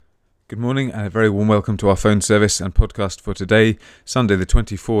Good morning and a very warm welcome to our phone service and podcast for today, Sunday the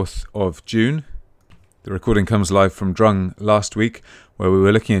 24th of June. The recording comes live from Drung last week, where we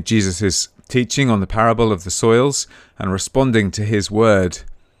were looking at Jesus' teaching on the parable of the soils and responding to his word.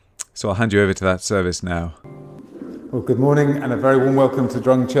 So I'll hand you over to that service now. Well, good morning and a very warm welcome to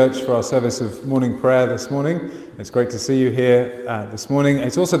Drung Church for our service of morning prayer this morning. It's great to see you here this morning.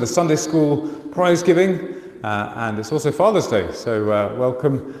 It's also the Sunday School prize giving. And it's also Father's Day, so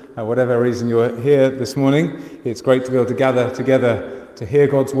welcome, whatever reason you're here this morning. It's great to be able to gather together to hear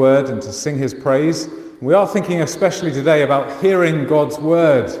God's word and to sing his praise. We are thinking especially today about hearing God's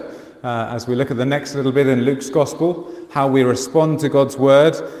word as we look at the next little bit in Luke's Gospel, how we respond to God's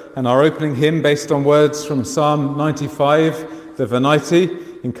word, and our opening hymn based on words from Psalm 95, the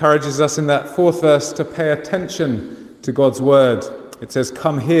Venite, encourages us in that fourth verse to pay attention to God's word. It says,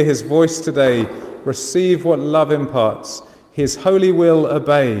 "Come hear his voice today, receive what love imparts, his holy will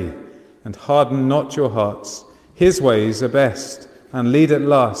obey, and harden not your hearts. His ways are best, and lead at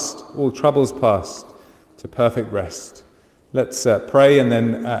last, all troubles past, to perfect rest." Let's pray, and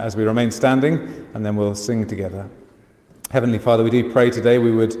then as we remain standing, and then we'll sing together. Heavenly Father, we do pray today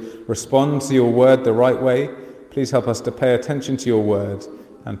we would respond to your word the right way. Please help us to pay attention to your word,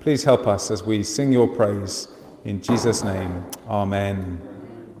 and please help us as we sing your praise. In Jesus' name, amen.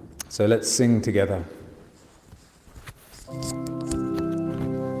 So let's sing together.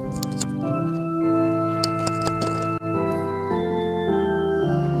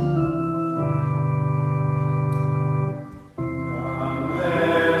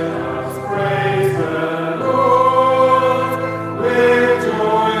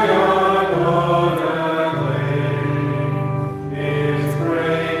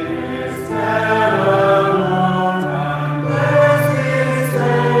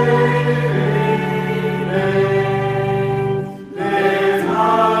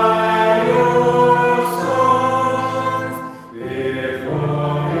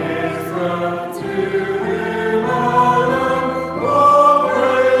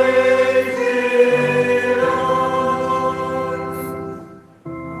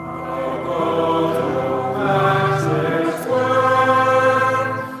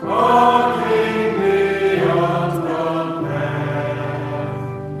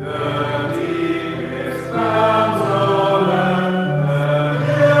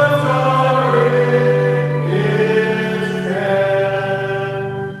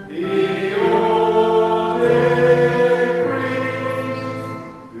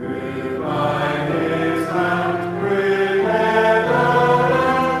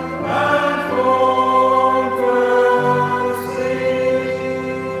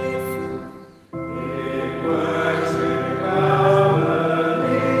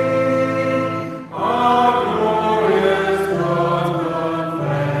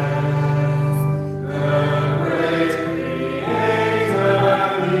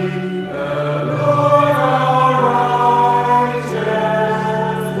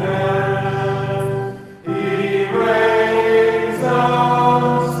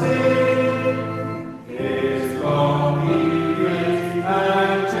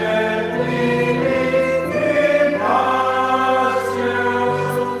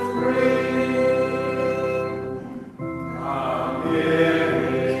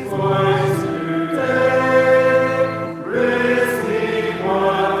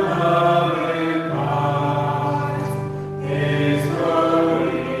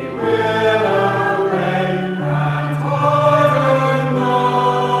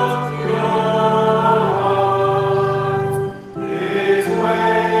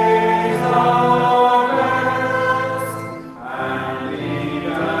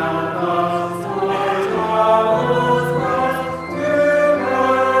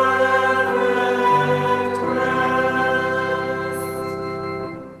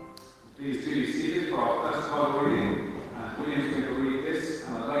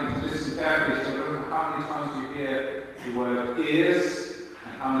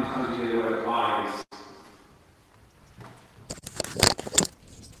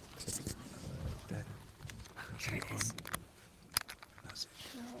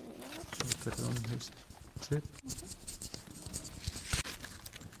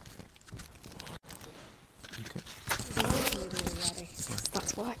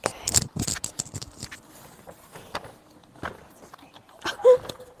 That's working.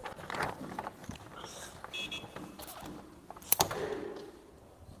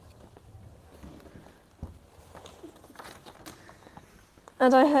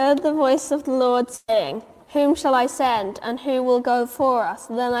 And I heard the voice of the Lord saying, "Whom shall I send, and who will go for us?"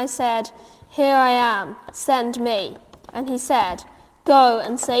 Then I said, "Here I am, send me." And he said, Go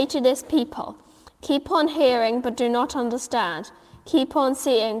and say to this people, keep on hearing but do not understand. Keep on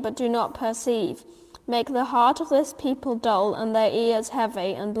seeing but do not perceive. Make the heart of this people dull and their ears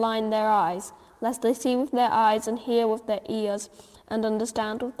heavy, and blind their eyes, lest they see with their eyes and hear with their ears and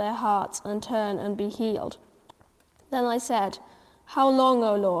understand with their hearts and turn and be healed. Then I said, how long,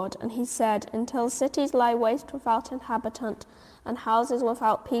 O Lord? And he said, until cities lie waste without inhabitant, and houses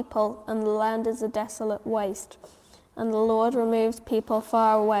without people, and the land is a desolate waste. And the Lord removes people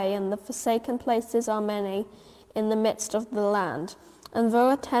far away, and the forsaken places are many in the midst of the land. And though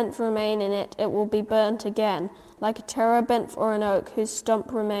a tent remain in it, it will be burnt again, like a terebinth or an oak whose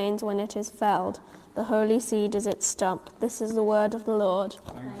stump remains when it is felled. The holy seed is its stump. This is the word of the Lord.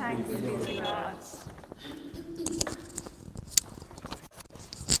 Thanks be to God.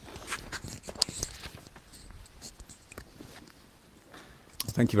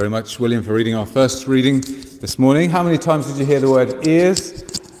 Thank you very much, William, for reading our first reading this morning. How many times did you hear the word ears?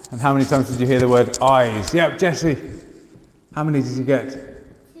 And how many times did you hear the word eyes? Yep, Jesse. How many did you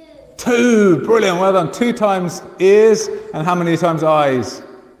get? Two. Brilliant. Well done. 2 times ears. And how many times eyes?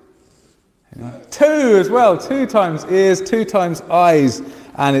 2 as well. 2 times ears, 2 times eyes.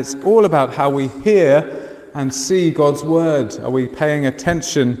 And it's all about how we hear and see God's word. Are we paying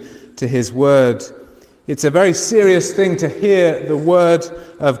attention to his word? It's a very serious thing to hear the word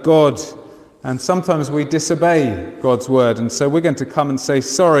of God, and sometimes we disobey God's word, and so we're going to come and say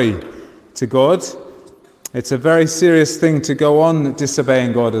sorry to God. It's a very serious thing to go on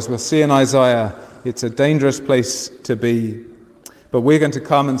disobeying God, as we'll see in Isaiah. It's a dangerous place to be. But we're going to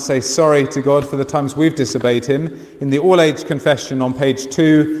come and say sorry to God for the times we've disobeyed him in the all-age confession on page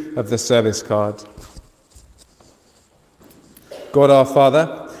 2 of the service card. God our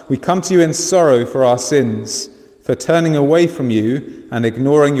Father, we come to you in sorrow for our sins, for turning away from you and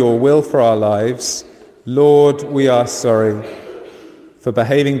ignoring your will for our lives. Lord, we are sorry. For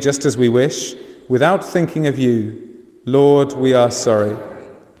behaving just as we wish, without thinking of you. Lord, we are sorry.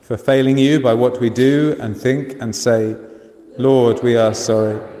 For failing you by what we do and think and say. Lord, we are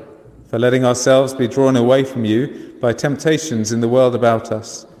sorry. For letting ourselves be drawn away from you by temptations in the world about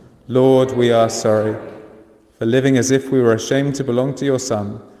us. Lord, we are sorry. For living as if we were ashamed to belong to your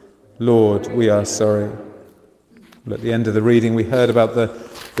Son. Lord, we are sorry. Well, at the end of the reading, we heard about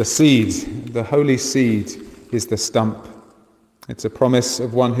the seed. The holy seed is the stump. It's a promise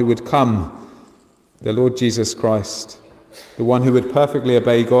of one who would come, the Lord Jesus Christ, the one who would perfectly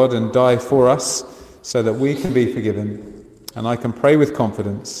obey God and die for us so that we can be forgiven. And I can pray with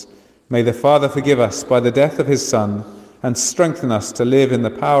confidence. May the Father forgive us by the death of his Son and strengthen us to live in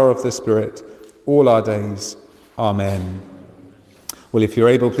the power of the Spirit all our days. Amen. Well, if you're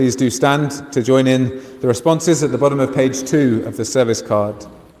able, please do stand to join in the responses at the bottom of page 2 of the service card.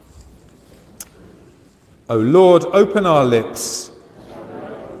 O Lord, open our lips.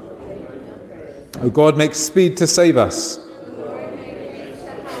 O God, make speed to save us.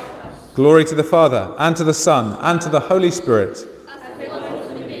 Glory to the Father, and to the Son, and to the Holy Spirit.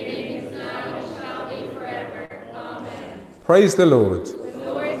 Praise the Lord.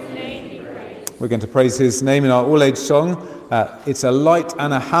 We're going to praise his name in our all-age song. It's a light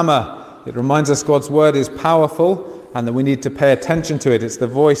and a hammer. It reminds us God's word is powerful and that we need to pay attention to it. It's the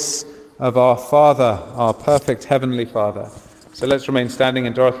voice of our Father, our perfect heavenly Father. So let's remain standing,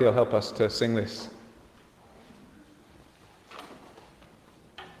 and Dorothy will help us to sing this.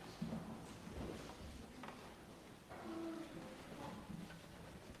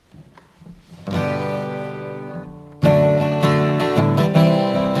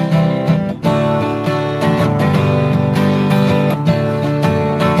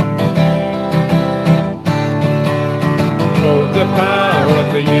 The power of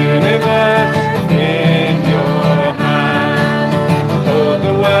the universe in your hand. Hold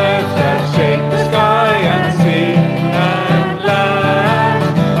the words that shake the sky and sea and land.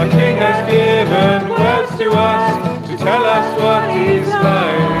 Our King has given words to us to tell us what he's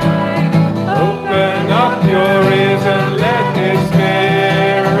like. Open up your ears and let his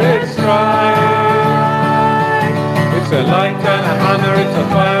spirit strike. It's a light and a hammer, it's a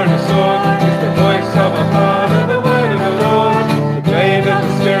fire and a sword. It's the voice of a father, the word of the Lord. Blade of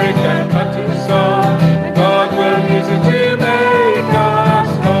the Spirit can cut to the soul. God will use it to make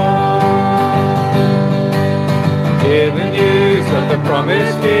us whole. Hear the news of the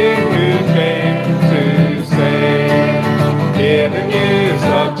promised King who came to save. Hear the news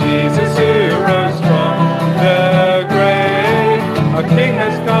of Jesus who rose from the grave. Our King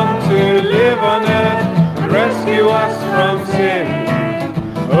has come to live on earth and rescue us from sin.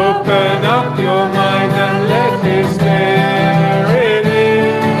 Open up your mind and let his spirit in.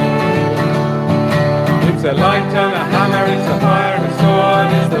 It's a light and a hammer, it's a fire and a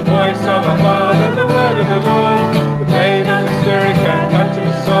voice of our Father, the word of the Lord. The brain and the spirit can cut to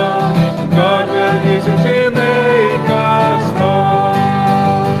the soul. God will use it to make us whole.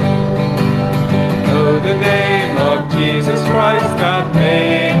 Know the name of Jesus Christ that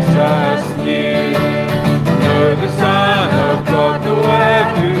makes us new. Know the Son of God, the Word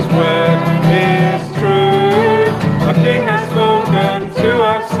whose word is true. Our King has spoken to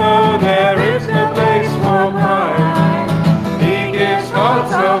us, so there is no place for pride. He gives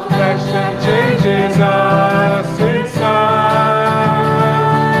hearts of flesh and changes us inside.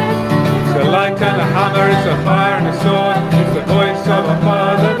 It's a light and a hammer, it's a fire and a sword. It's the voice of our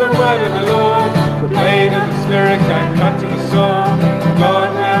Father, the word of the Lord. The blade of the Spirit can cut to the soul. God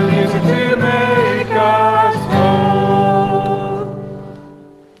will use it to make us whole.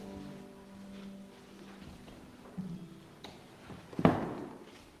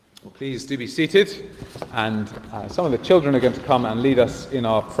 Please do be seated, and some of the children are going to come and lead us in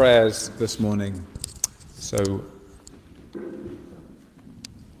our prayers this morning. So,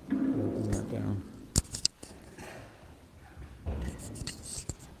 bring that down.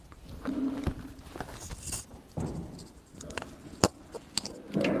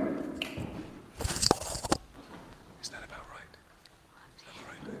 Is that about right? Is that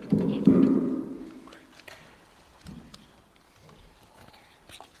right?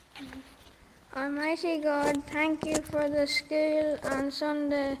 Almighty God, thank you for the school and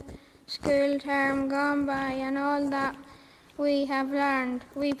Sunday school term gone by and all that we have learned.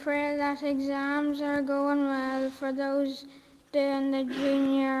 We pray that exams are going well for those doing the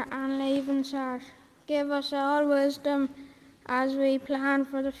junior and leaving cert. Give us all wisdom as we plan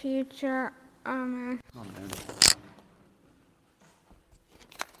for the future. Amen. Amen.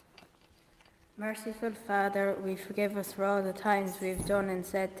 Merciful Father, we forgive us for all the times we've done and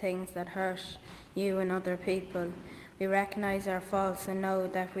said things that hurt you and other people. We recognize our faults and know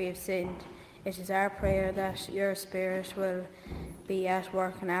that we have sinned. It is our prayer that your Spirit will be at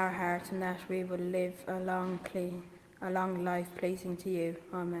work in our hearts and that we will live a long life pleasing to you.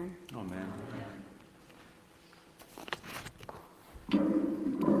 Amen. Amen.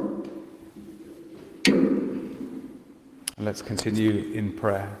 And let's continue in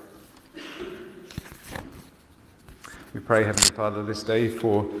prayer. We pray, Heavenly Father, this day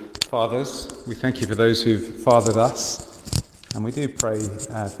for fathers. We thank you for those who've fathered us. And we do pray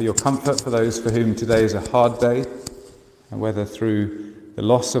for your comfort for those for whom today is a hard day, and whether through the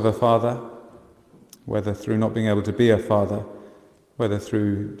loss of a father, whether through not being able to be a father, whether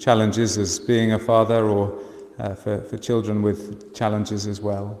through challenges as being a father, or for children with challenges as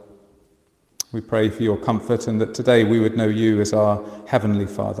well. We pray for your comfort, and that today we would know you as our Heavenly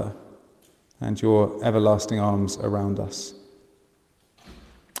Father, and your everlasting arms around us.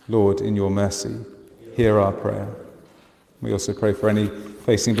 Lord, in your mercy, hear our prayer. We also pray for any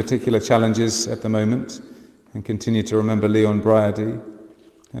facing particular challenges at the moment, and continue to remember Leon Briady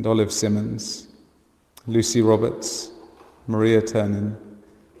and Olive Simmons, Lucy Roberts, Maria Turnin,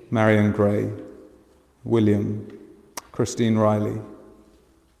 Marion Gray, William, Christine Riley,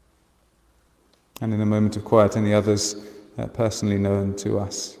 and in a moment of quiet, any others personally known to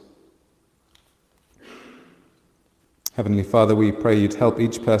us. Heavenly Father, we pray you'd help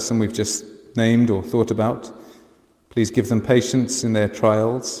each person we've just named or thought about. Please give them patience in their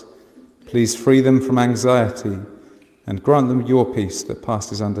trials. Please free them from anxiety and grant them your peace that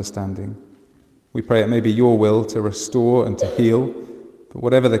passes understanding. We pray it may be your will to restore and to heal, but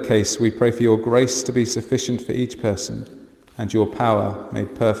whatever the case, we pray for your grace to be sufficient for each person and your power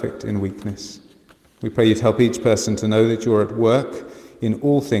made perfect in weakness. We pray you'd help each person to know that you're at work in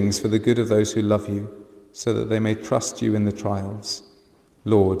all things for the good of those who love you, so that they may trust you in the trials.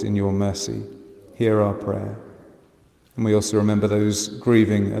 Lord, in your mercy, hear our prayer. And we also remember those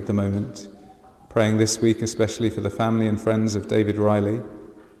grieving at the moment, praying this week especially for the family and friends of David Riley,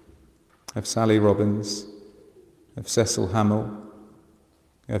 of Sally Robbins, of Cecil Hamill,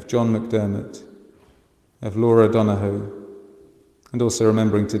 of John McDermott, of Laura Donahoe, and also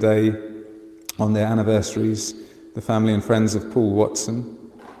remembering today on their anniversaries the family and friends of Paul Watson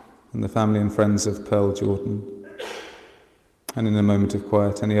and the family and friends of Pearl Jordan. And in a moment of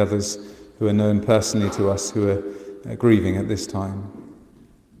quiet, any others who are known personally to us who are grieving at this time.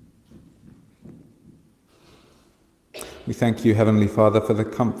 We thank you, Heavenly Father, for the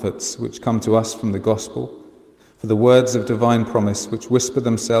comforts which come to us from the gospel, for the words of divine promise which whisper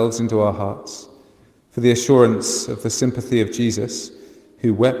themselves into our hearts, for the assurance of the sympathy of Jesus,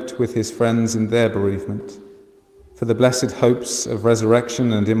 who wept with his friends in their bereavement, for the blessed hopes of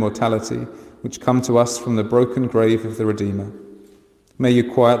resurrection and immortality which come to us from the broken grave of the Redeemer. May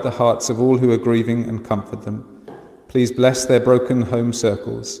you quiet the hearts of all who are grieving and comfort them. Please bless their broken home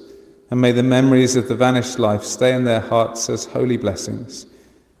circles and may the memories of the vanished life stay in their hearts as holy blessings.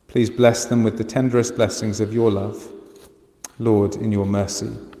 Please bless them with the tenderest blessings of your love. Lord, in your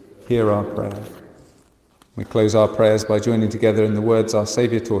mercy, hear our prayer. We close our prayers by joining together in the words our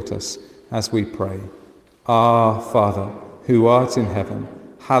Saviour taught us as we pray. Our Father, who art in heaven,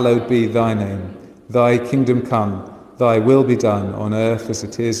 hallowed be thy name. Thy kingdom come, thy will be done on earth as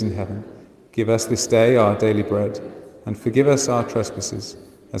it is in heaven. Give us this day our daily bread, and forgive us our trespasses,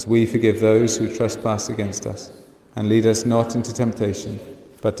 as we forgive those who trespass against us. And lead us not into temptation,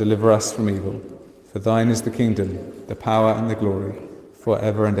 but deliver us from evil. For thine is the kingdom, the power and the glory, for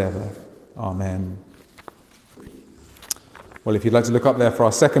ever and ever. Amen. Well, if you'd like to look up there for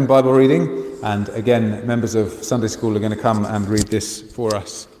our second Bible reading, and again, members of Sunday School are going to come and read this for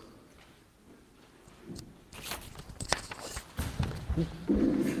us.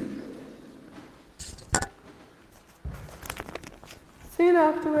 Soon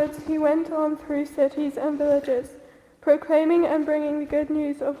afterwards he went on through cities and villages, proclaiming and bringing the good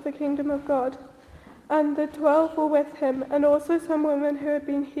news of the kingdom of God. And the 12 were with him, and also some women who had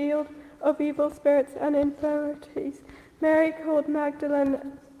been healed of evil spirits and infirmities. Mary called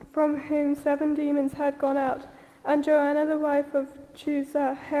Magdalene, from whom 7 demons had gone out, and Joanna the wife of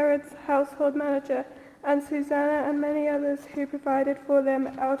Chuza, Herod's household manager, and Susanna and many others who provided for them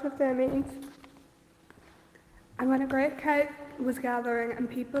out of their means. And when a great crowd was gathering, and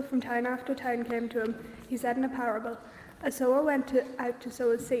people from town after town came to him, he said in a parable, A sower went out to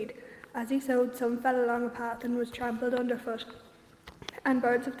sow his seed. As he sowed, some fell along a path and was trampled underfoot, and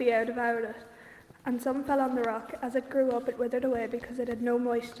birds of the air devoured it. And some fell on the rock. As it grew up, it withered away because it had no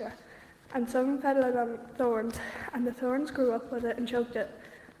moisture. And some fell among thorns, and the thorns grew up with it and choked it.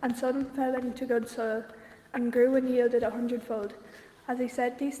 And some fell into good soil, and grew and yielded 100-fold. As he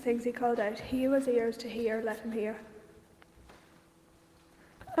said these things, he called out, He who has ears to hear, let him hear.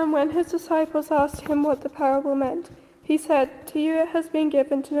 And when his disciples asked him what the parable meant, he said, To you it has been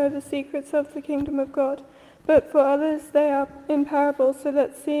given to know the secrets of the kingdom of God, but for others they are in parables, so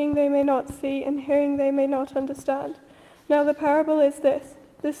that seeing they may not see, and hearing they may not understand. Now the parable is this.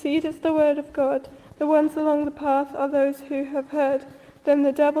 The seed is the word of God. The ones along the path are those who have heard. Then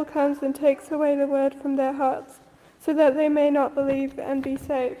the devil comes and takes away the word from their hearts, so that they may not believe and be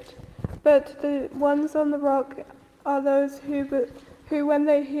saved. But the ones on the rock are those who when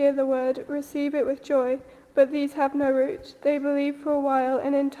they hear the word, receive it with joy, but these have no root. They believe for a while,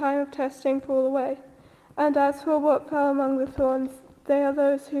 and in time of testing fall away. And as for what fell among the thorns, they are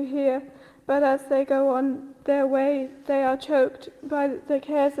those who hear, but as they go on their way, they are choked by the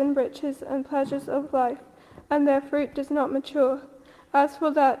cares and riches and pleasures of life, and their fruit does not mature. As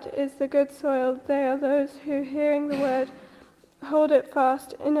for that is the good soil, they are those who, hearing the word, hold it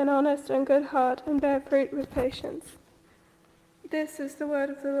fast in an honest and good heart, and bear fruit with patience. This is the word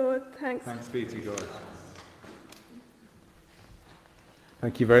of the Lord. Thanks be to God.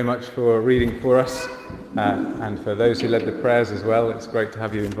 Thank you very much for reading for us, and for those who led the prayers as well. It's great to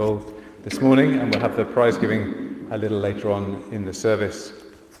have you involved this morning, and we'll have the prize giving a little later on in the service.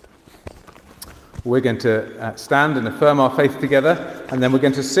 We're going to stand and affirm our faith together, and then we're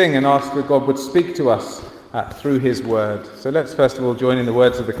going to sing and ask that God would speak to us through his word. So let's first of all join in the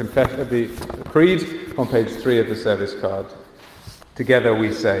words of the Creed on page 3 of the service card. Together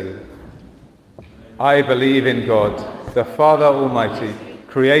we say, I believe in God, the Father Almighty,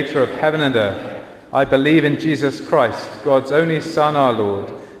 creator of heaven and earth. I believe in Jesus Christ, God's only Son, our Lord,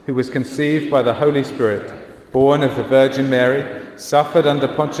 who was conceived by the Holy Spirit, born of the Virgin Mary, suffered under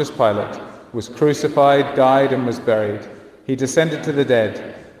Pontius Pilate, was crucified, died, and was buried. He descended to the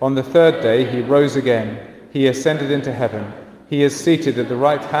dead. On the 3rd day he rose again. He ascended into heaven. He is seated at the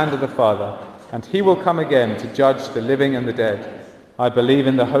right hand of the Father, and he will come again to judge the living and the dead. I believe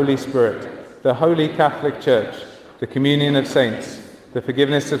in the Holy Spirit, the Holy Catholic Church, the communion of saints, the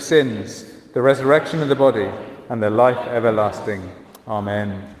forgiveness of sins, the resurrection of the body, and the life everlasting.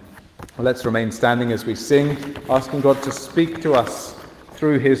 Amen. Well, let's remain standing as we sing, asking God to speak to us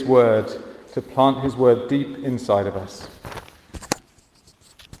through his word, to plant his word deep inside of us.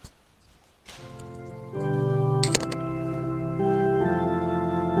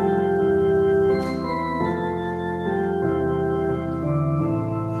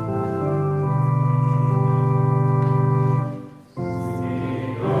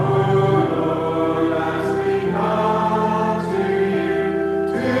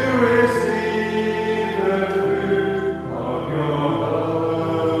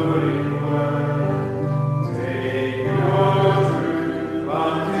 Take your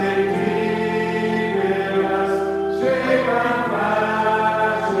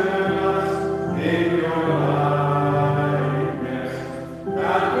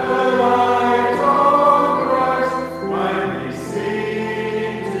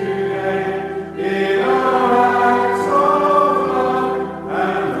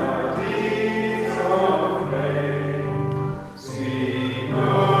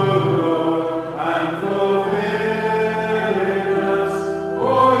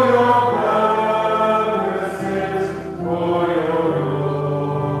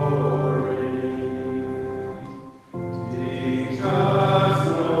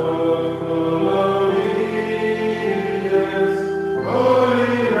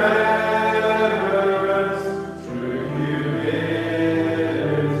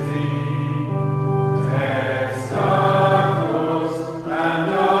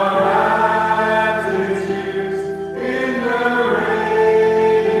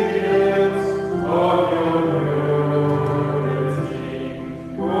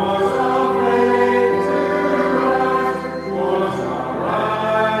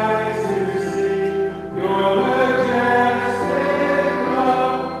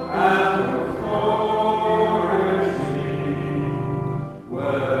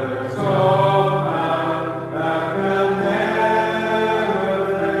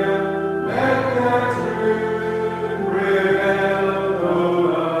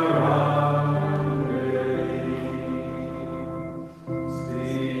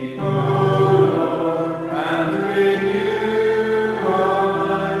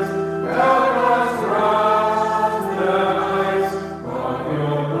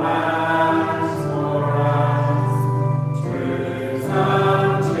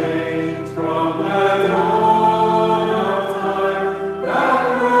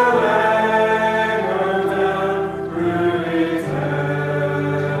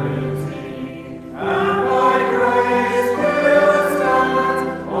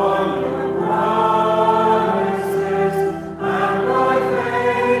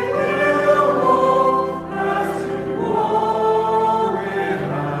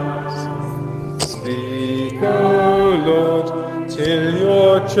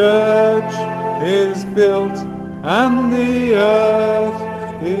church is built, and the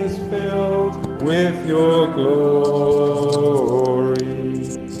earth is filled with your glory.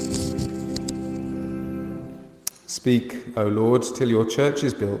 Speak, O Lord, till your church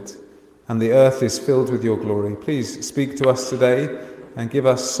is built, and the earth is filled with your glory. Please speak to us today, and give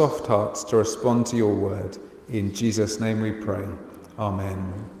us soft hearts to respond to your word. In Jesus' name we pray.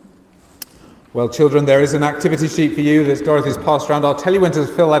 Amen. Well, children, there is an activity sheet for you that Dorothy's passed around. I'll tell you when to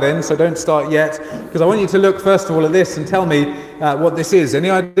fill that in, so don't start yet, because I want you to look first of all at this and tell me what this is. Any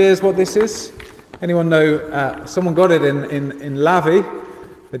ideas what this is? Anyone know? Someone got it in Lavey.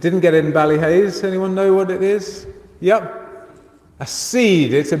 They didn't get it in Ballyhaise. Anyone know what it is? Yep. A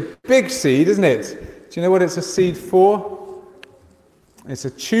seed. It's a big seed, isn't it? Do you know what it's a seed for? It's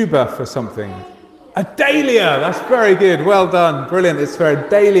a tuber for something. A dahlia! That's very good. Well done. Brilliant. It's for a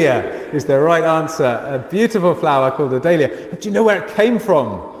dahlia is the right answer. A beautiful flower called a dahlia. But do you know where it came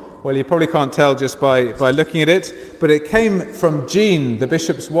from? Well, you probably can't tell just by looking at it, but it came from Jean, the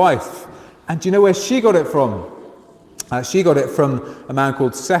bishop's wife. And do you know where she got it from? She got it from a man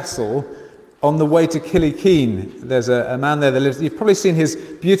called Cecil on the way to Killikeen. There's a man there that lives. You've probably seen his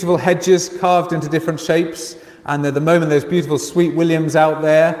beautiful hedges carved into different shapes. And at the moment there's beautiful sweet williams out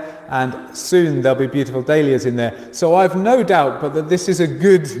there, and soon there'll be beautiful dahlias in there. So I've no doubt but that this is a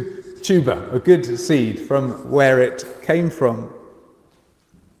good tuber, a good seed from where it came from.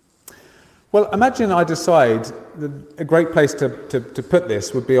 Well, imagine I decide that a great place to put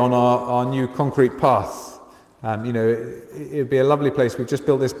this would be on our new concrete path. It'd be a lovely place. We've just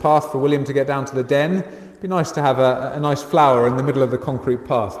built this path for William to get down to the den. It'd be nice to have a nice flower in the middle of the concrete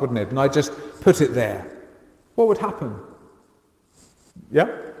path, wouldn't it? And I just put it there. What would happen? Yeah?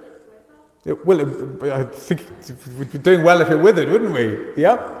 I think we'd be doing well if it withered, wouldn't we?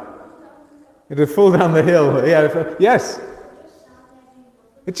 Yeah? It would fall down the hill. Yeah. Yes?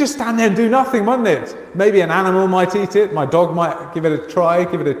 It'd just stand there and do nothing, wouldn't it? Maybe an animal might eat it. My dog might give it a try,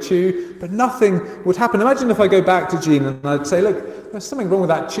 give it a chew. But nothing would happen. Imagine if I go back to Jean and I'd say, look, there's something wrong with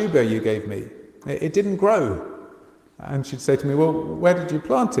that tuber you gave me. It didn't grow. And she'd say to me, well, where did you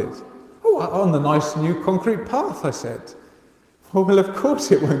plant it? Oh, on the nice new concrete path, I said. Well, of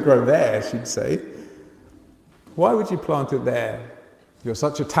course it won't grow there, she'd say. Why would you plant it there? You're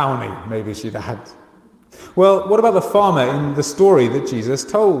such a townie, maybe she'd add. Well, what about the farmer in the story that Jesus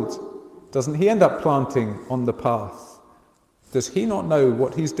told? Doesn't he end up planting on the path? Does he not know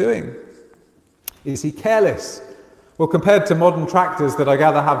what he's doing? Is he careless? Well, compared to modern tractors that I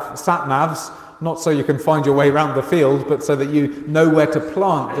gather have sat-navs, not so you can find your way around the field, but so that you know where to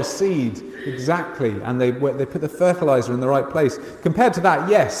plant the seed exactly, and they put the fertilizer in the right place. Compared to that,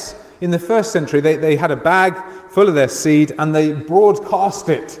 yes, in the first century they had a bag full of their seed and they broadcast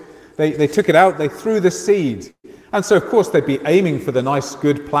it. They took it out, they threw the seed. And so, of course, they'd be aiming for the nice,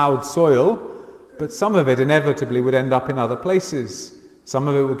 good ploughed soil, but some of it inevitably would end up in other places. Some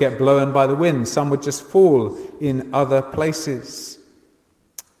of it would get blown by the wind. Some would just fall in other places.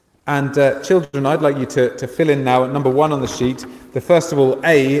 And children, I'd like you to fill in now at number 1 on the sheet. First of all,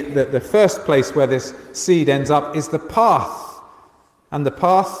 the first place where this seed ends up is the path. And the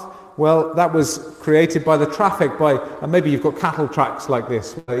path, well, that was created by the traffic, maybe you've got cattle tracks like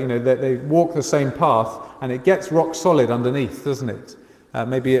this, they walk the same path and it gets rock solid underneath, doesn't it?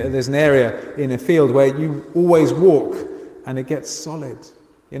 Maybe there's an area in a field where you always walk and it gets solid.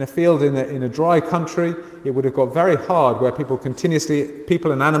 In a field in a dry country, it would have got very hard where people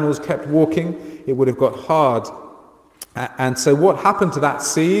and animals kept walking. It would have got hard. And so what happened to that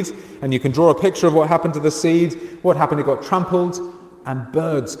seed? And you can draw a picture of what happened to the seed. What happened? It got trampled and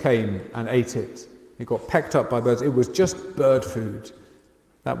birds came and ate it. It got pecked up by birds. It was just bird food.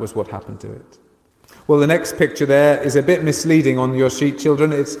 That was what happened to it. Well, the next picture there is a bit misleading on your sheet,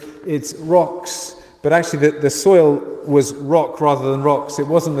 children. It's rocks. But actually the soil was rock rather than rocks. It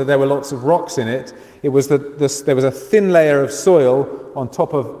wasn't that there were lots of rocks in it. It was that there was a thin layer of soil on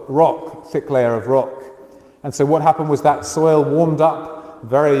top of rock, thick layer of rock. And so what happened was that soil warmed up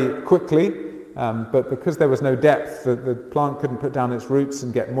very quickly, but because there was no depth, the plant couldn't put down its roots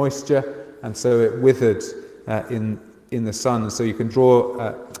and get moisture, and so it withered in the sun. So you can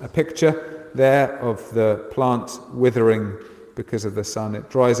draw a picture there of the plant withering because of the sun. It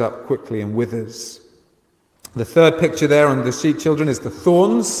dries up quickly and withers. The third picture there on the sheet, children, is the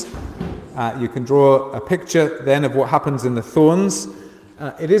thorns. You can draw a picture then of what happens in the thorns.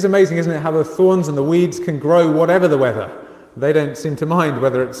 It is amazing, isn't it, how the thorns and the weeds can grow whatever the weather. They don't seem to mind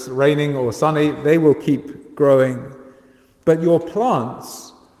whether it's raining or sunny. They will keep growing. But your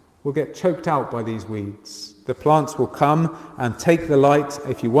plants will get choked out by these weeds. The plants will come and take the light.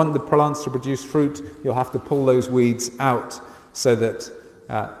 If you want the plants to produce fruit, you'll have to pull those weeds out so that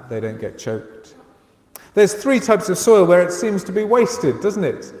they don't get choked. There's 3 types of soil where it seems to be wasted, doesn't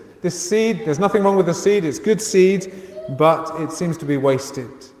it? This seed, there's nothing wrong with the seed, it's good seed, but it seems to be wasted.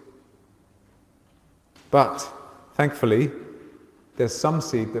 But, thankfully, there's some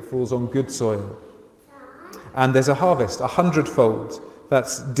seed that falls on good soil. And there's a harvest, 100-fold.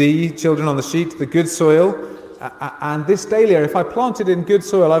 That's D, children on the sheet, the good soil. And this dahlia, if I plant it in good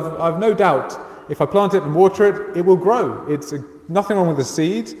soil, I've no doubt, if I plant it and water it, it will grow. It's nothing wrong with the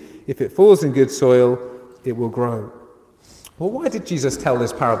seed. If it falls in good soil, it will grow. Well, why did Jesus tell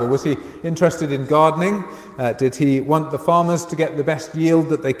this parable? Was he interested in gardening? Did he want the farmers to get the best yield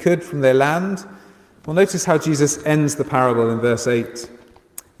that they could from their land? Well, notice how Jesus ends the parable in verse 8.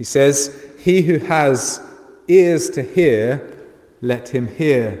 He says, "He who has ears to hear, let him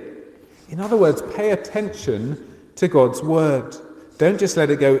hear." In other words, pay attention to God's word. Don't just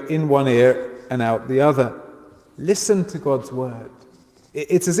let it go in one ear and out the other. Listen to God's word.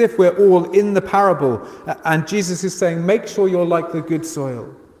 It's as if we're all in the parable, and Jesus is saying, make sure you're like the good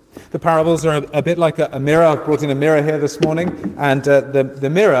soil. The parables are a bit like a mirror. I've brought in a mirror here this morning, and the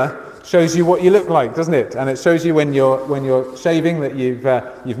mirror shows you what you look like, doesn't it? And it shows you when you're shaving that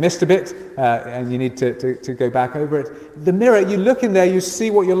you've missed a bit, and you need to go back over it. The mirror, you look in there, you see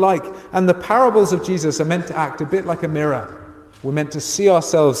what you're like. And the parables of Jesus are meant to act a bit like a mirror. We're meant to see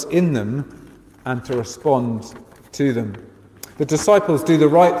ourselves in them and to respond to them. The disciples do the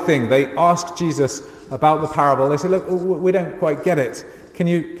right thing. They ask Jesus about the parable. They say, look, we don't quite get it. Can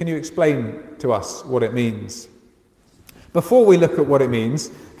you explain to us what it means? Before we look at what it means,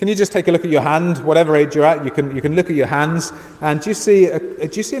 can you just take a look at your hand, whatever age you're at? You can look at your hands, and do you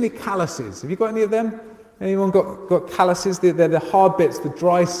see any calluses? Have you got any of them? Anyone got calluses? They're the hard bits, the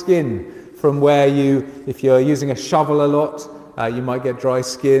dry skin from where if you're using a shovel a lot, you might get dry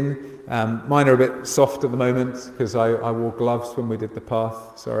skin. Mine are a bit soft at the moment because I wore gloves when we did the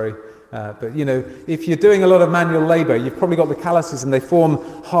path. Sorry. But if you're doing a lot of manual labour, you've probably got the calluses, and they form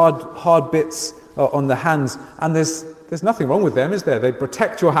hard bits on the hands. And there's nothing wrong with them, is there? They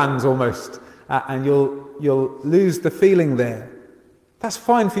protect your hands almost, and you'll lose the feeling there. That's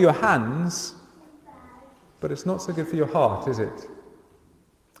fine for your hands, but it's not so good for your heart, is it?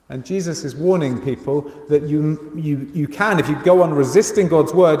 And Jesus is warning people that you can, if you go on resisting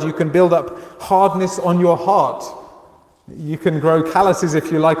God's word, you can build up hardness on your heart. You can grow calluses,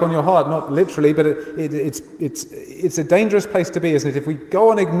 if you like, on your heart. Not literally, but it's a dangerous place to be, isn't it? If we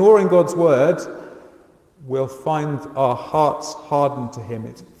go on ignoring God's word, we'll find our hearts hardened to him.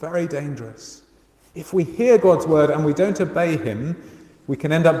 It's very dangerous. If we hear God's word and we don't obey him, we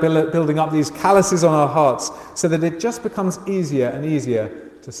can end up building up these calluses on our hearts so that it just becomes easier and easier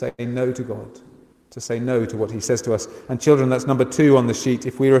to say no to God, to say no to what he says to us. And children, that's number 2 on the sheet.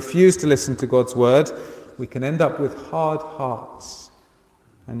 If we refuse to listen to God's word, we can end up with hard hearts.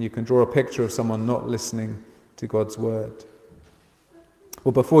 And you can draw a picture of someone not listening to God's word.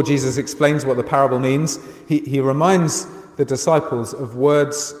 Well, before Jesus explains what the parable means, he reminds the disciples of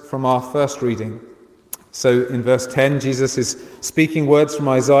words from our first reading. So in verse 10, Jesus is speaking words from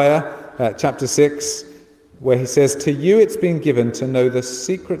Isaiah chapter 6, where he says, "To you it's been given to know the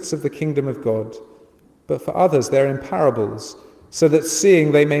secrets of the kingdom of God, but for others they're in parables, so that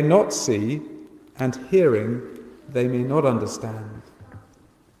seeing they may not see, and hearing they may not understand."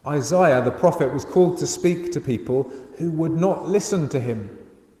 Isaiah, the prophet, was called to speak to people who would not listen to him.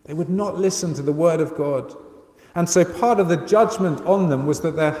 They would not listen to the word of God. And so part of the judgment on them was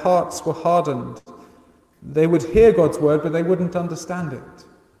that their hearts were hardened. They would hear God's word, but they wouldn't understand it.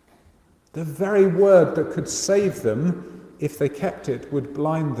 The very word that could save them, if they kept it, would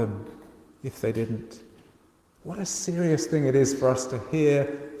blind them if they didn't. What a serious thing it is for us to hear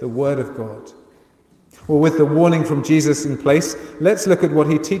the word of God. Well, with the warning from Jesus in place, let's look at what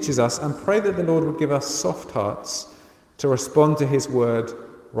he teaches us and pray that the Lord would give us soft hearts to respond to his word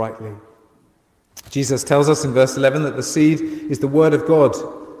rightly. Jesus tells us in verse 11 that the seed is the word of God.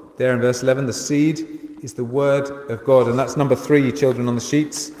 There in verse 11, the seed is the word of God. And that's number 3, children, on the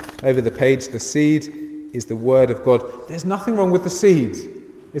sheets over the page. The seed is the word of God. There's nothing wrong with the seed.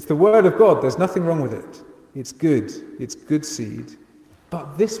 It's the word of God. There's nothing wrong with it. It's good. It's good seed.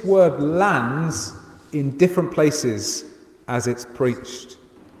 But this word lands in different places as it's preached.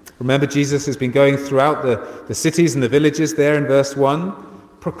 Remember, Jesus has been going throughout the cities and the villages there in verse 1,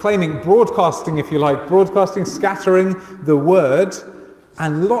 proclaiming, broadcasting, if you like, broadcasting, scattering the word,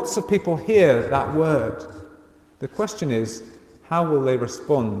 and lots of people hear that word. The question is, how will they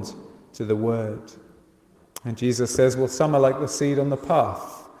respond to the word? And Jesus says, well, some are like the seed on the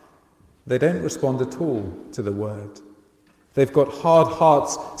path. They don't respond at all to the word. They've got hard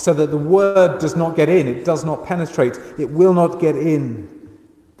hearts so that the word does not get in. It does not penetrate. It will not get in.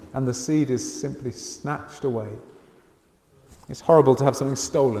 and the seed is simply snatched away. It's horrible to have something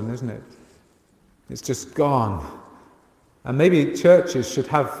stolen, isn't it? It's just gone. And maybe churches should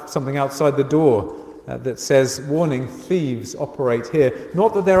have something outside the door that says, warning, thieves operate here.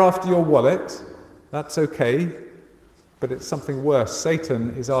 Not that they're after your wallet, that's okay, but it's something worse.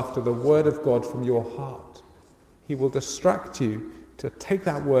 Satan is after the word of God from your heart. He will distract you to take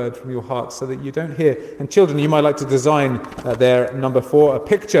that word from your heart so that you don't hear. And children, you might like to design there, number 4, a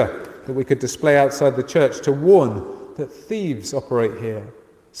picture that we could display outside the church to warn that thieves operate here.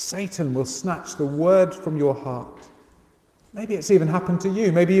 Satan will snatch the word from your heart. Maybe it's even happened to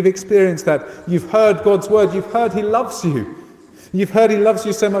you. Maybe you've experienced that. You've heard God's word. You've heard he loves you. You've heard he loves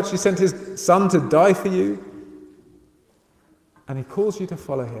you so much he sent his son to die for you. And he calls you to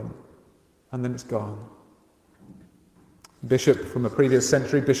follow him. And then it's gone. Bishop from a previous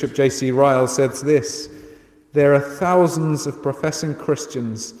century, Bishop J.C. Ryle, says this: there are thousands of professing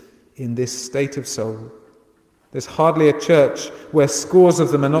Christians in this state of soul. There's hardly a church where scores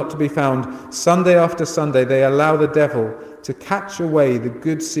of them are not to be found. Sunday after Sunday, they allow the devil to catch away the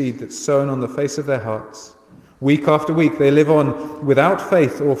good seed that's sown on the face of their hearts. Week after week, they live on without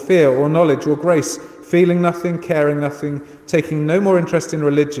faith or fear or knowledge or grace, feeling nothing, caring nothing, taking no more interest in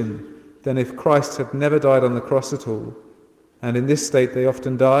religion than if Christ had never died on the cross at all. And in this state, they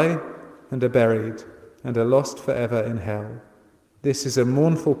often die and are buried and are lost forever in hell. This is a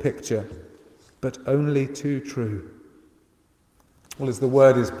mournful picture, but only too true. Well, as the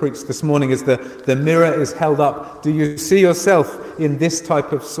word is preached this morning, as the mirror is held up, do you see yourself in this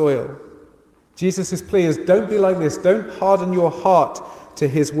type of soil? Jesus' plea is, don't be like this. Don't harden your heart to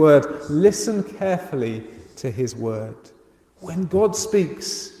his word. Listen carefully to his word. When God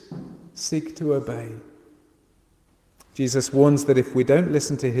speaks, seek to obey. Jesus warns that if we don't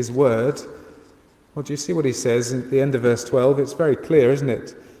listen to his word, well, do you see what he says at the end of verse 12? It's very clear, isn't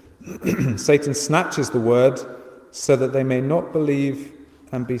it? Satan snatches the word so that they may not believe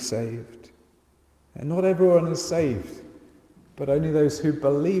and be saved. And not everyone is saved, but only those who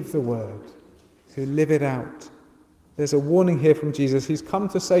believe the word, who live it out. There's a warning here from Jesus. He's come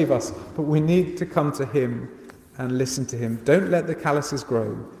to save us, but we need to come to him and listen to him. Don't let the calluses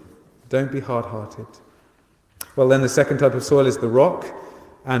grow. Don't be hard-hearted. Well, then the second type of soil is the rock.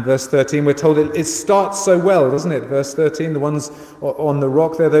 And verse 13, we're told it starts so well, doesn't it? Verse 13, the ones on the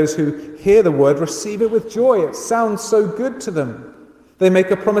rock, they're those who hear the word, receive it with joy. It sounds so good to them. They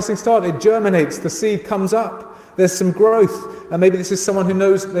make a promising start. It germinates. The seed comes up. There's some growth. And maybe this is someone who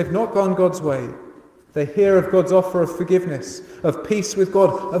knows that they've not gone God's way. They hear of God's offer of forgiveness, of peace with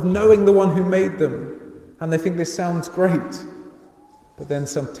God, of knowing the one who made them. And they think this sounds great. But then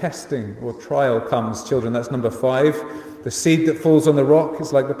some testing or trial comes, children. That's number 5. The seed that falls on the rock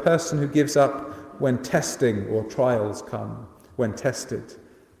is like the person who gives up when testing or trials come, when tested.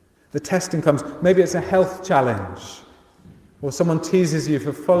 The testing comes. Maybe it's a health challenge, or someone teases you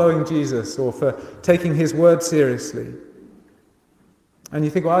for following Jesus or for taking his word seriously. And you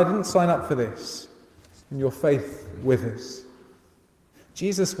think, well, I didn't sign up for this. And your faith withers.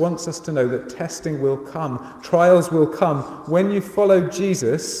 Jesus wants us to know that testing will come, trials will come. When you follow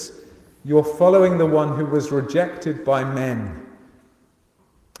Jesus, you're following the one who was rejected by men.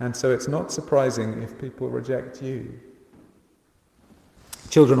 And so it's not surprising if people reject you.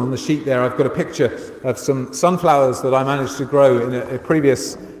 Children, on the sheet there, I've got a picture of some sunflowers that I managed to grow in a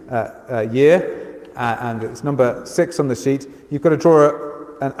previous year. And it's number 6 on the sheet. You've got to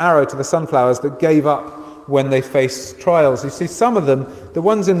draw an arrow to the sunflowers that gave up when they faced trials. You see, some of them, the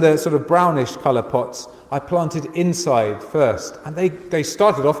ones in the sort of brownish colour pots, I planted inside first. And they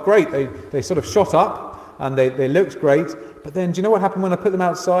started off great. They sort of shot up and they looked great. But then, do you know what happened when I put them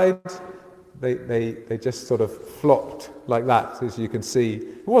outside? They just sort of flopped like that, as you can see.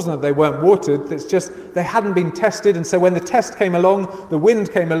 It wasn't that they weren't watered, it's just they hadn't been tested, and so when the test came along, the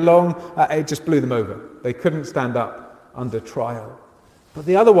wind came along, it just blew them over. They couldn't stand up under trial. But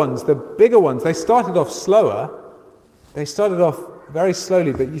the other ones, the bigger ones, they started off slower. They started off very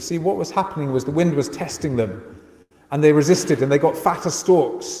slowly, but you see what was happening was the wind was testing them, and they resisted, and they got fatter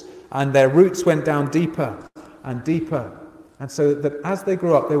stalks, and their roots went down deeper and deeper. And so that as they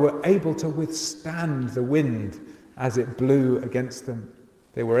grew up, they were able to withstand the wind as it blew against them.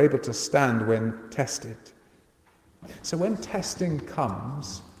 They were able to stand when tested. So when testing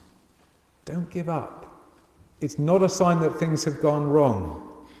comes, don't give up. It's not a sign that things have gone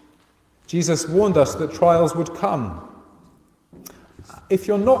wrong. Jesus warned us that trials would come. If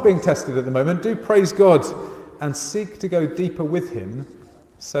you're not being tested at the moment, do praise God and seek to go deeper with him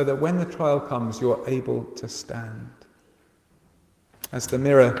so that when the trial comes, you're able to stand. As the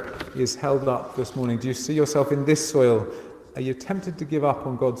mirror is held up this morning, do you see yourself in this soil? Are you tempted to give up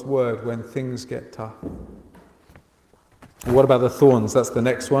on God's word when things get tough? And what about the thorns? That's the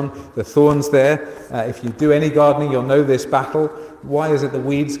next one. The thorns there. If you do any gardening, you'll know this battle. Why is it the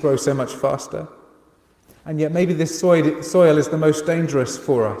weeds grow so much faster? And yet maybe this soil is the most dangerous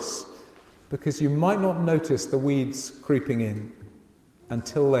for us, because you might not notice the weeds creeping in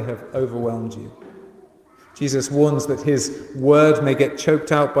until they have overwhelmed you. Jesus warns that his word may get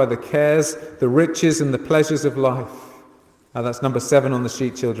choked out by the cares, the riches and the pleasures of life. Now that's number 7 on the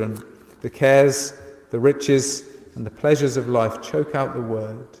sheet, children. The cares, the riches and the pleasures of life choke out the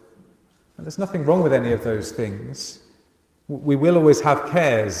word. And there's nothing wrong with any of those things. We will always have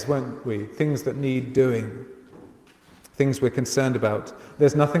cares, won't we? Things that need doing, things we're concerned about.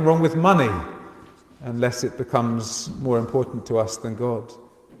 There's nothing wrong with money, unless it becomes more important to us than God.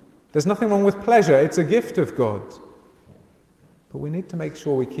 There's nothing wrong with pleasure. It's a gift of God. But we need to make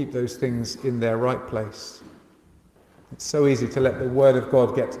sure we keep those things in their right place. It's so easy to let the word of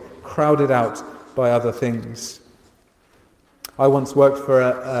God get crowded out by other things. I once worked for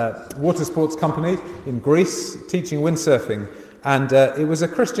a water sports company in Greece, teaching windsurfing. And it was a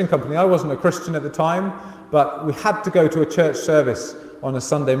Christian company. I wasn't a Christian at the time, but we had to go to a church service on a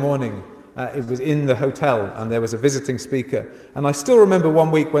Sunday morning. It was in the hotel, and there was a visiting speaker. And I still remember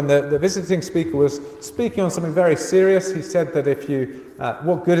one week when the visiting speaker was speaking on something very serious. He said that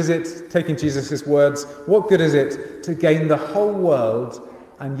what good is it, taking Jesus' words, what good is it to gain the whole world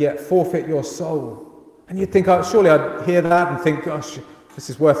and yet forfeit your soul? And you'd think, surely I'd hear that and think, gosh, this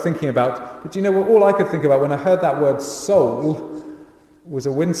is worth thinking about. But you know what? All I could think about when I heard that word soul was a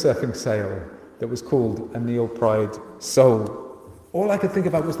windsurfing sail that was called a Neil Pride Soul. All I could think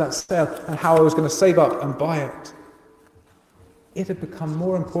about was that sail and how I was going to save up and buy it. It had become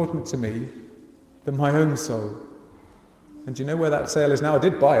more important to me than my own soul. And do you know where that sail is now? I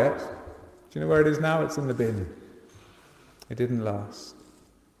did buy it. Do you know where it is now? It's in the bin. It didn't last.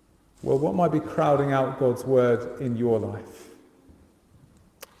 Well, what might be crowding out God's word in your life?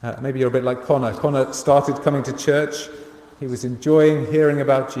 Maybe you're a bit like Connor. Connor started coming to church. He was enjoying hearing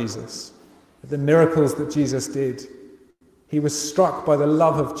about Jesus, the miracles that Jesus did. He was struck by the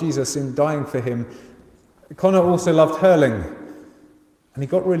love of Jesus in dying for him. Connor also loved hurling, and he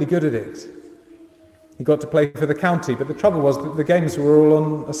got really good at it. He got to play for the county, but the trouble was that the games were all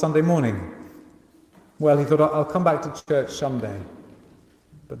on a Sunday morning. Well, he thought, I'll come back to church someday.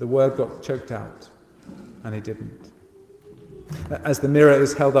 But the word got choked out, and he didn't. As the mirror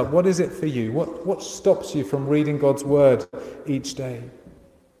is held up, what is it for you? What stops you from reading God's word each day?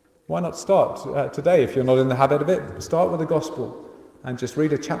 Why not start today, if you're not in the habit of it? Start with the gospel and just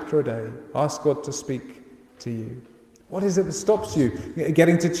read a chapter a day. Ask God to speak to you. What is it that stops you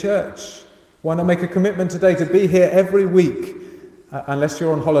getting to church? Why not make a commitment today to be here every week, unless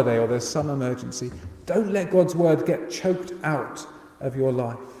you're on holiday or there's some emergency? Don't let God's word get choked out of your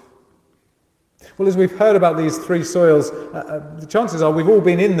life. Well, as we've heard about these 3 soils, the chances are we've all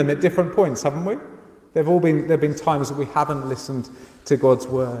been in them at different points, haven't we? There have been times that we haven't listened to God's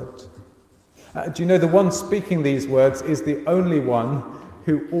word. Do you know the one speaking these words is the only one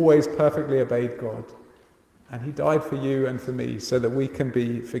who always perfectly obeyed God? And he died for you and for me so that we can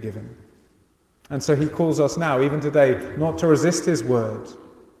be forgiven. And so he calls us now, even today, not to resist his word,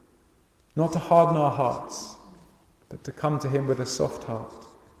 not to harden our hearts, but to come to him with a soft heart.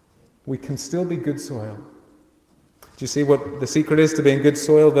 We can still be good soil. Do you see what the secret is to being good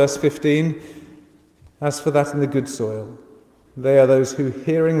soil? Verse 15. As for that in the good soil, they are those who,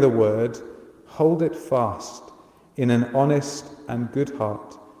 hearing the word, hold it fast in an honest and good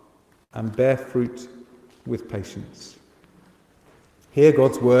heart and bear fruit with patience. Hear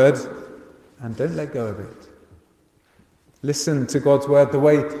God's word and don't let go of it. Listen to God's word the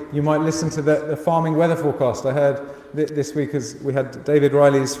way you might listen to the farming weather forecast. I heard this week as we had David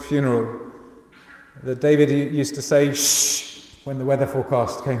Riley's funeral, that David used to say, shh, when the weather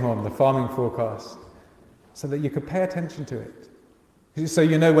forecast came on, the farming forecast, so that you could pay attention to it. So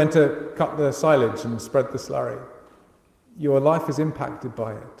you know when to cut the silage and spread the slurry. Your life is impacted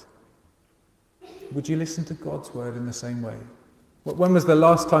by it. Would you listen to God's word in the same way? When was the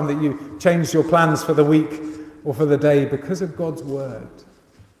last time that you changed your plans for the week or for the day because of God's word?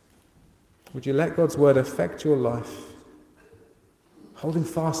 Would you let God's word affect your life? Holding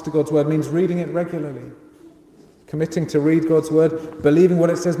fast to God's word means reading it regularly, committing to read God's word, believing what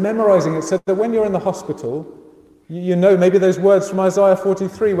it says, memorizing it, so that when you're in the hospital, you know maybe those words from Isaiah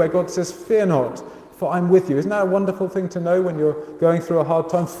 43 where God says, fear not, for I'm with you. Isn't that a wonderful thing to know when you're going through a hard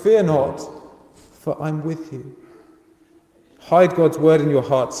time? Fear not, for I'm with you. Hide God's word in your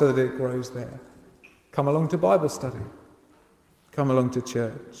heart so that it grows there. Come along to Bible study. Come along to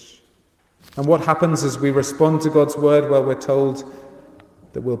church. And what happens as we respond to God's word? Well, we're told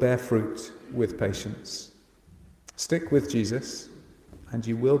that we'll bear fruit with patience. Stick with Jesus, and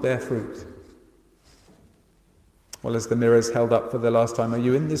you will bear fruit. Well, as the mirror's held up for the last time, are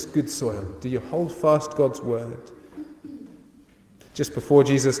you in this good soil? Do you hold fast God's word? Just before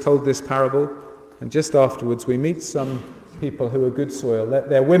Jesus told this parable, and just afterwards, we meet some people who are good soil.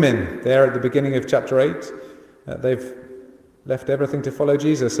 They're women. They're at the beginning of chapter 8. They've left everything to follow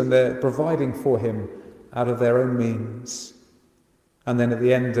Jesus, and they're providing for him out of their own means. And then at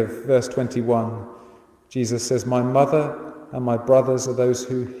the end of verse 21, Jesus says, "My mother and my brothers are those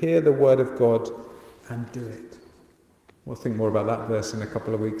who hear the word of God and do it." We'll think more about that verse in a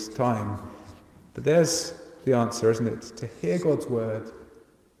couple of weeks' time. But there's the answer, isn't it? To hear God's word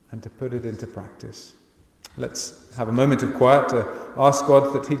and to put it into practice. Let's have a moment of quiet to ask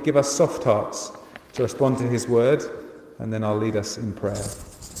God that he'd give us soft hearts to respond to his word, and then I'll lead us in prayer.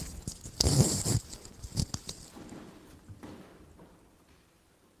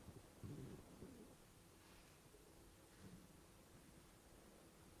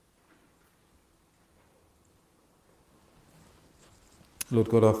 Lord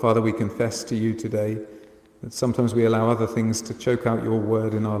God, our Father, we confess to you today that sometimes we allow other things to choke out your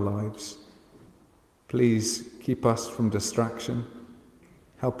word in our lives. Please keep us from distraction.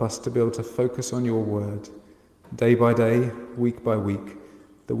 Help us to be able to focus on your word day by day, week by week,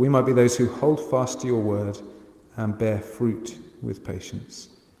 that we might be those who hold fast to your word and bear fruit with patience.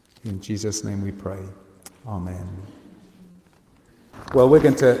 In Jesus' name we pray. Amen. Well, we're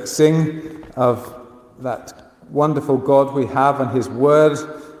going to sing of that wonderful God we have and his word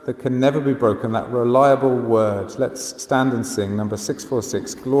that can never be broken, that reliable word. Let's stand and sing number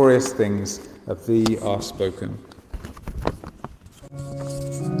 646, Glorious Things of Thee Are Spoken.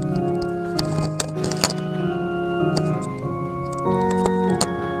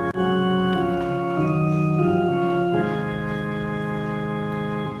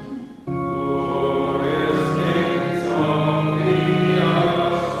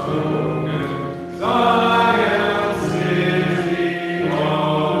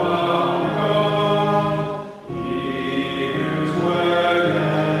 Word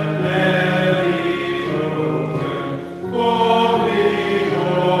and many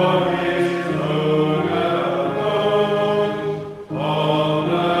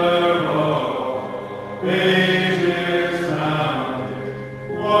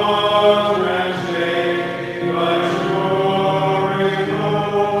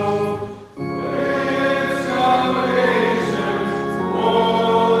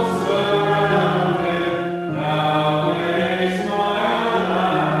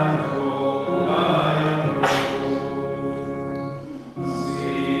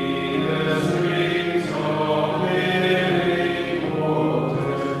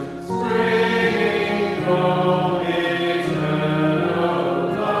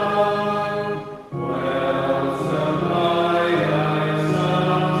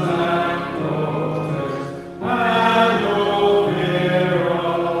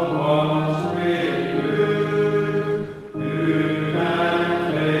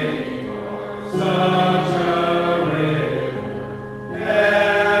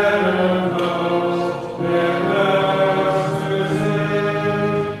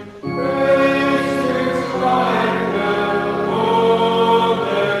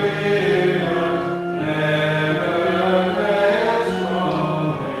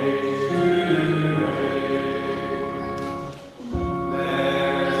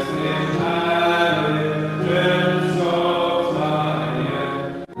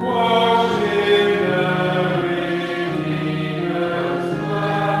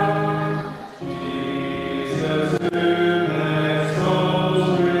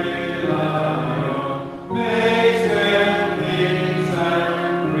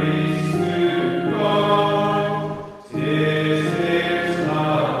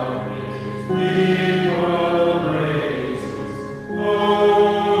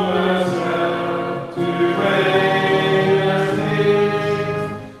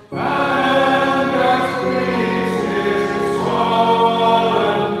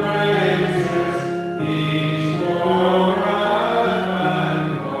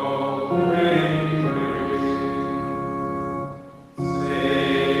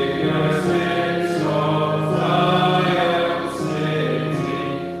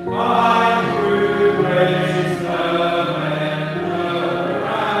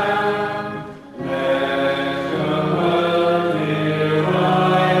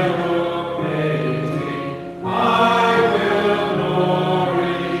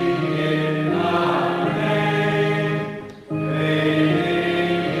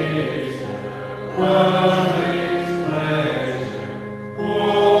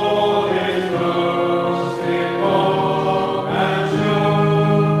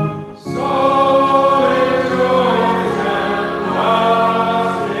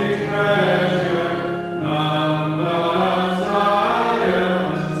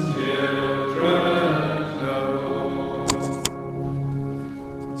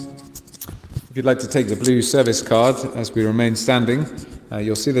If you'd like to take the blue service card as we remain standing,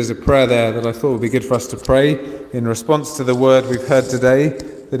 you'll see there's a prayer there that I thought would be good for us to pray in response to the word we've heard today,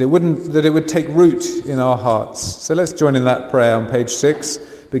 that it would take root in our hearts. So let's join in that prayer on page 6,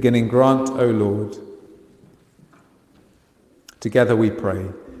 beginning, "Grant, O Lord." Together we pray.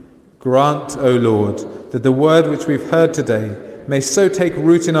 Grant, O Lord, that the word which we've heard today may so take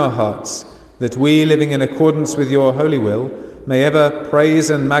root in our hearts that we, living in accordance with your holy will, may ever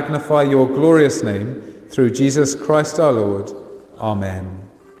praise and magnify your glorious name through Jesus Christ our Lord. Amen.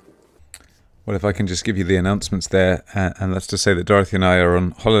 Well, if I can just give you the announcements there, and that's to say that Dorothy and I are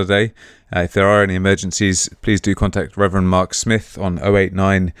on holiday. If there are any emergencies, please do contact Reverend Mark Smith on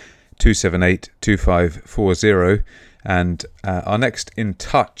 089 278 2540. And our next In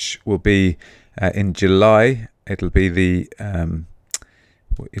Touch will be in July. It'll be the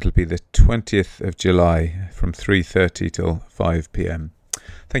 20th of July from 3:30 till 5 p.m.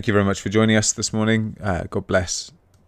 Thank you very much for joining us this morning. God bless.